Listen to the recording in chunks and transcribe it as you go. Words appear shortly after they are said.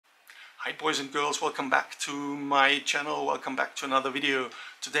Hi boys and girls, welcome back to my channel, welcome back to another video.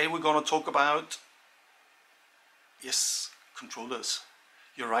 Today we're going to talk about, yes, controllers.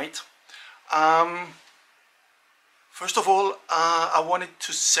 You're right. First of all, I wanted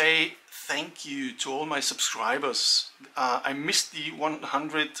to say thank you to all my subscribers. I missed the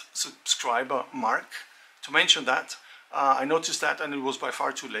 100 subscriber mark to mention that. I noticed that and it was by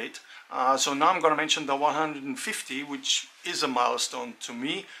far too late. So now I'm going to mention the 150, which is a milestone to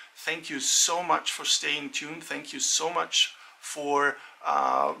me. Thank you so much for staying tuned. Thank you so much for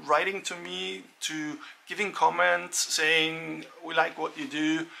writing to me, to giving comments, saying we like what you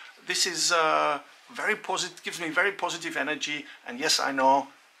do. This is very positive, gives me very positive energy. And yes, I know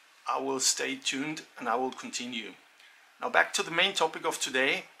I will stay tuned and I will continue. Now back to the main topic of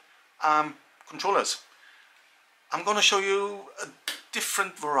today, controllers. I'm going to show you a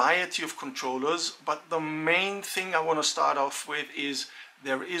different variety of controllers, but the main thing I want to start off with is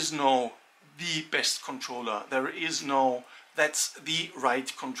there is no the best controller. There is no that's the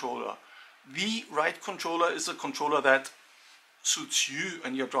right controller. The right controller is a controller that suits you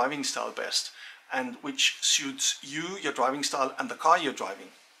and your driving style best, and which suits you, your driving style, and the car you're driving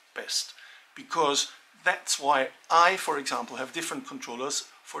best. Because that's why I, for example, have different controllers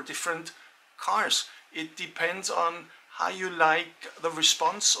for different cars. It depends on how you like the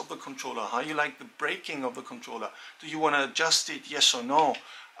response of the controller, how you like the braking of the controller. Do you want to adjust it, yes or no?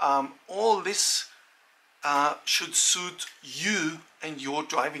 All this should suit you and your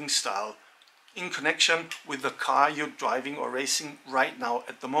driving style in connection with the car you're driving or racing right now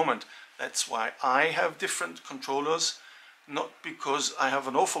at the moment. That's why I have different controllers, not because I have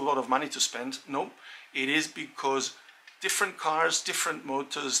an awful lot of money to spend. No, it is because different cars, different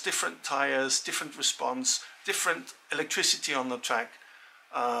motors, different tires, different response, different electricity on the track,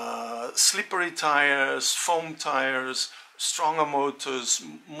 slippery tires, foam tires, stronger motors,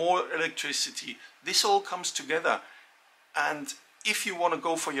 more electricity. This all comes together. And if you want to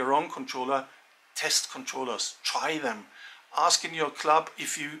go for your own controller, test controllers, try them. Ask in your club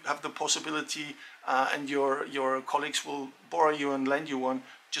if you have the possibility and your colleagues will borrow you and lend you one.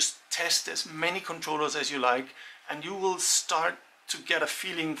 Just test as many controllers as you like, and you will start to get a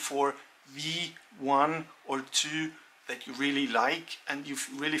feeling for the one or two that you really like and you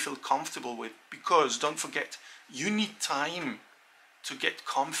really feel comfortable with. Because don't forget, you need time to get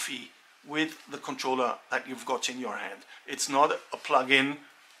comfy with the controller that you've got in your hand. It's not a plug-in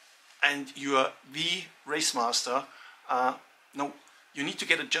and you are the race master. No, you need to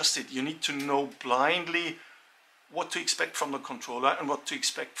get adjusted. You need to know blindly what to expect from the controller and what to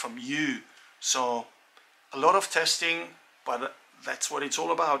expect from you. So a lot of testing, but that's what it's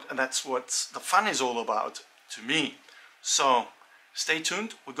all about, and that's what the fun is all about to me. So stay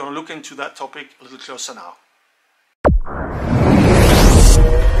tuned. We're going to look into that topic a little closer now.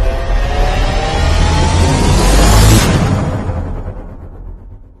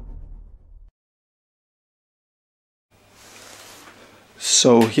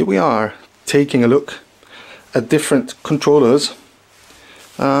 So here we are taking a look at different controllers.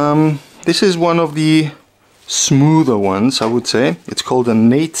 This is one of the smoother ones, I would say. It's called a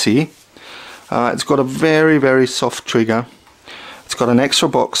Nazi. It's got a very soft trigger. It's got an extra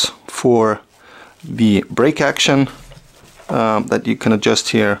box for the brake action that you can adjust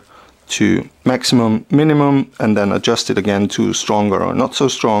here to maximum, minimum, and then adjust it again to stronger or not so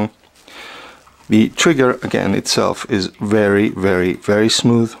strong. The trigger again itself is very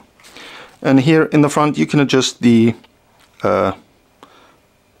smooth. And here in the front you can adjust the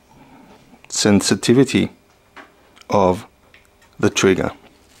sensitivity of the trigger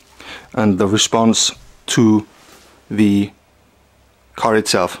and the response to the car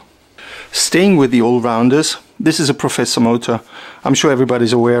itself. Staying with the all-rounders, this is a Professor motor. I'm sure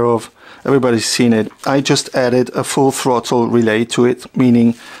everybody's aware of, everybody's seen it. I just added a full throttle relay to it,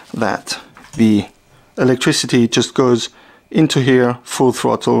 meaning that the electricity just goes into here, full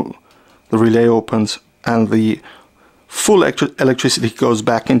throttle, the relay opens and the full electricity goes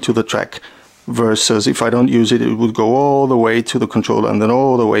back into the track, versus if I don't use it, it would go all the way to the controller and then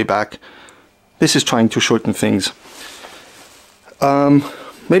all the way back. This is trying to shorten things.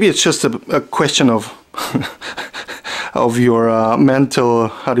 Maybe it's just a question of of your mental,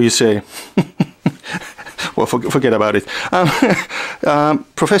 how do you say? Well, forget about it.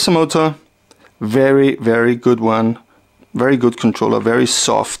 Professor motor, very good one, very good controller, very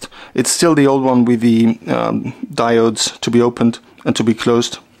soft. It's still the old one with the diodes to be opened and to be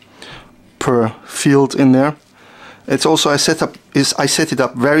closed per field in there. It's also I set it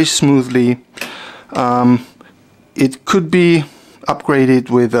up very smoothly. It could be upgraded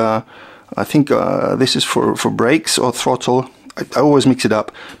with I think this is for brakes or throttle. I always mix it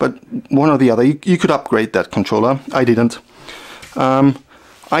up, but one or the other. You could upgrade that controller. I didn't.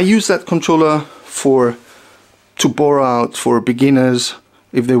 I use that controller to borrow out for beginners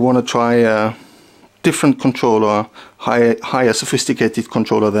if they want to try a different controller, higher sophisticated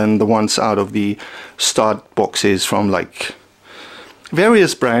controller than the ones out of the start boxes from like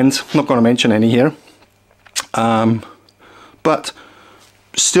various brands. I'm not going to mention any here, but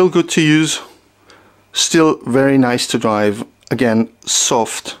still good to use, still very nice to drive. Again,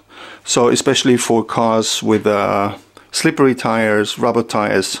 soft, so especially for cars with slippery tires, rubber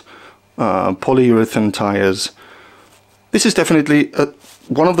tires, polyurethane tires. This is definitely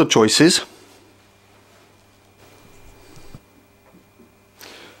one of the choices.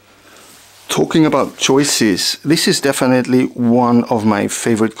 Talking about choices, this is definitely one of my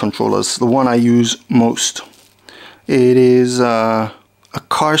favorite controllers, the one I use most. It is a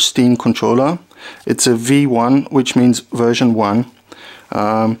Bustin controller. It's a V1, which means version 1.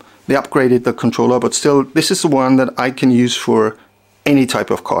 They upgraded the controller, but still, this is the one that I can use for any type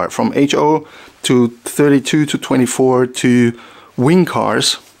of car, from HO to 32 to 24 to wing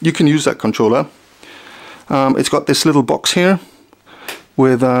cars. You can use that controller. It's got this little box here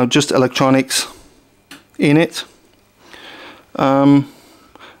with just electronics in it, and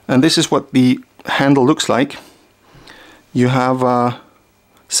this is what the handle looks like. You have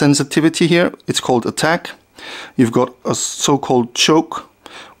sensitivity here, it's called attack. You've got a so-called choke,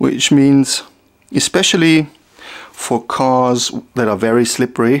 which means especially for cars that are very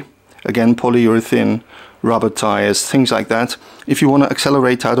slippery, again polyurethane, rubber tires, things like that. If you want to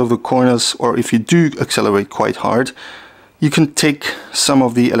accelerate out of the corners, or if you do accelerate quite hard, you can take some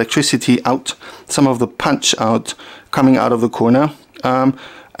of the electricity out, some of the punch out coming out of the corner,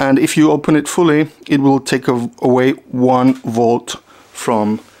 and if you open it fully, it will take away 1 volt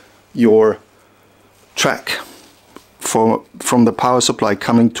from your track, from the power supply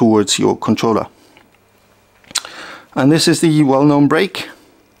coming towards your controller. And this is the well-known brake.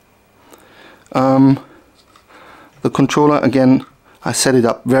 The controller, again, I set it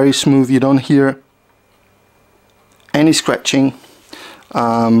up very smooth. You don't hear any scratching.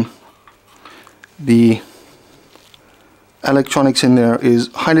 The electronics in there is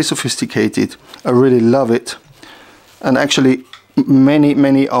highly sophisticated. I really love it, and actually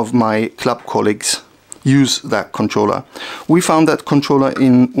many of my club colleagues use that controller. We found that controller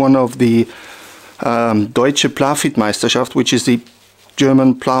in one of the Deutsche Plafit-Meisterschaft, which is the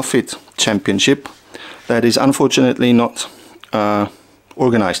German Plafit Championship that is unfortunately not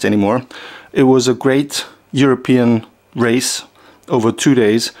organized anymore. It was a great European race over 2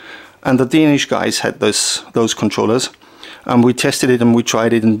 days, and the Danish guys had those controllers, and we tested it and we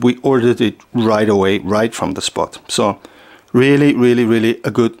tried it and we ordered it right away, right from the spot. So really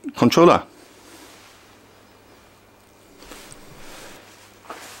a good controller.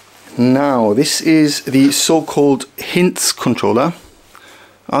 Now this is the so-called Hints controller.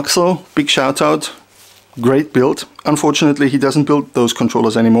 Axel, big shout out, great build. Unfortunately he doesn't build those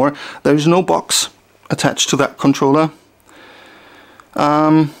controllers anymore. There is no box attached to that controller.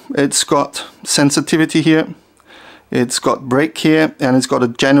 It's got sensitivity here, it's got brake here, and it's got a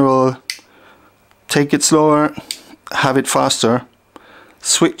general take it slower, have it faster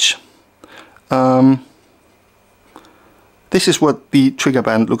switch. This is what the trigger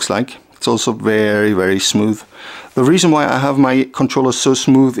band looks like. It's also very smooth. The reason why I have my controller so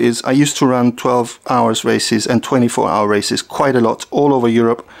smooth is I used to run 12 hours races and 24-hour races quite a lot all over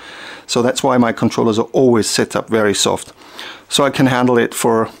Europe. So that's why my controllers are always set up very soft. So I can handle it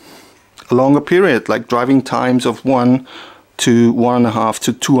for a longer period, like driving times of 1 to 1.5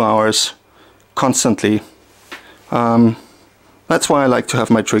 to 2 hours constantly. That's why I like to have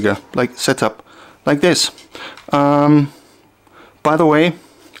my trigger set up like this. By the way,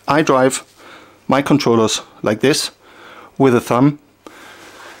 I drive my controllers like this with a thumb,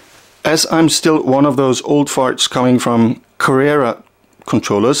 as I'm still one of those old farts coming from Carrera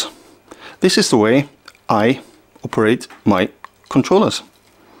controllers. This is the way I operate my controllers.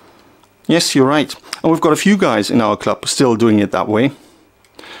 Yes, you're right. And we've got a few guys in our club still doing it that way.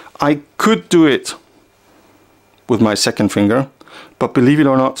 I could do it with my second finger, but believe it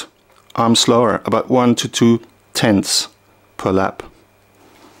or not, I'm slower, about 1 to 2 tenths per lap.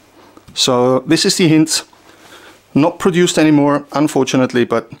 So this is the Hints, not produced anymore unfortunately,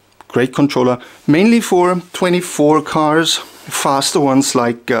 but great controller, mainly for 24 cars, faster ones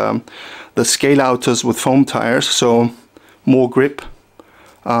like the scale outers with foam tires, so more grip.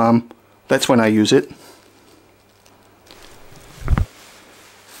 That's when I use it.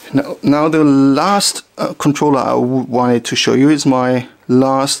 Now the last controller I wanted to show you is my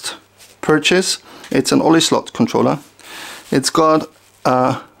last purchase. It's an Slot controller. It's got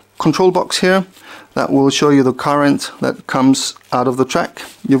a control box here that will show you the current that comes out of the track.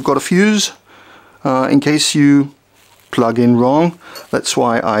 You've got a fuse in case you plug in wrong. That's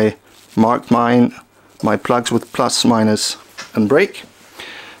why I marked my plugs with plus, minus and brake.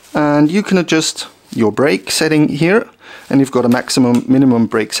 And you can adjust your brake setting here, and you've got a maximum minimum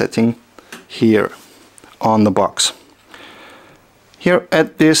brake setting here on the box. Here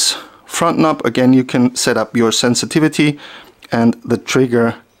at this front knob again you can set up your sensitivity, and the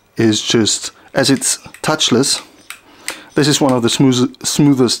trigger is just, as it's touchless, this is one of the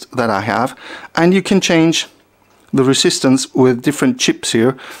smoothest that I have, and you can change the resistance with different chips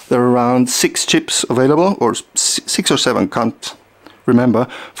here. There are around 6 chips available, or 6 or 7, can't remember.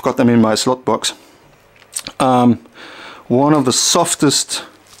 I've got them in my Slotbox. One of the softest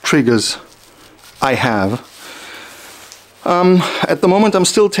triggers I have. At the moment I'm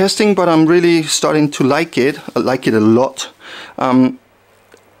still testing, but I'm really starting to like it. I like it a lot. I'm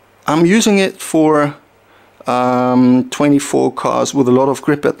using it for 24 cars with a lot of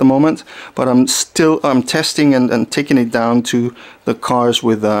grip at the moment, but I'm testing and taking it down to the cars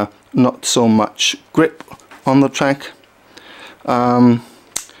with not so much grip on the track.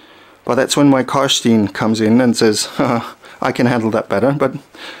 But that's when my Karsten comes in and says, I can handle that better. But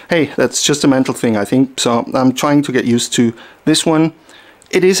hey, that's just a mental thing, I think. So I'm trying to get used to this one.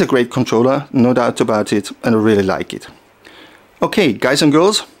 It is a great controller, no doubt about it, and I really like it. Okay, guys and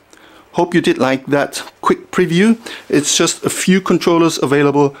girls, hope you did like that quick preview. It's just a few controllers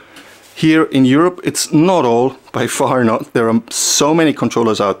available here in Europe. It's not all, by far not. There are so many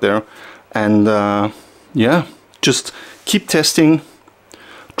controllers out there. And yeah, just keep testing.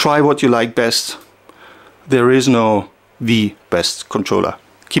 Try what you like best. There is no the best controller.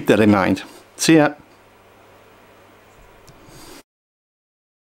 Keep that in mind. See ya.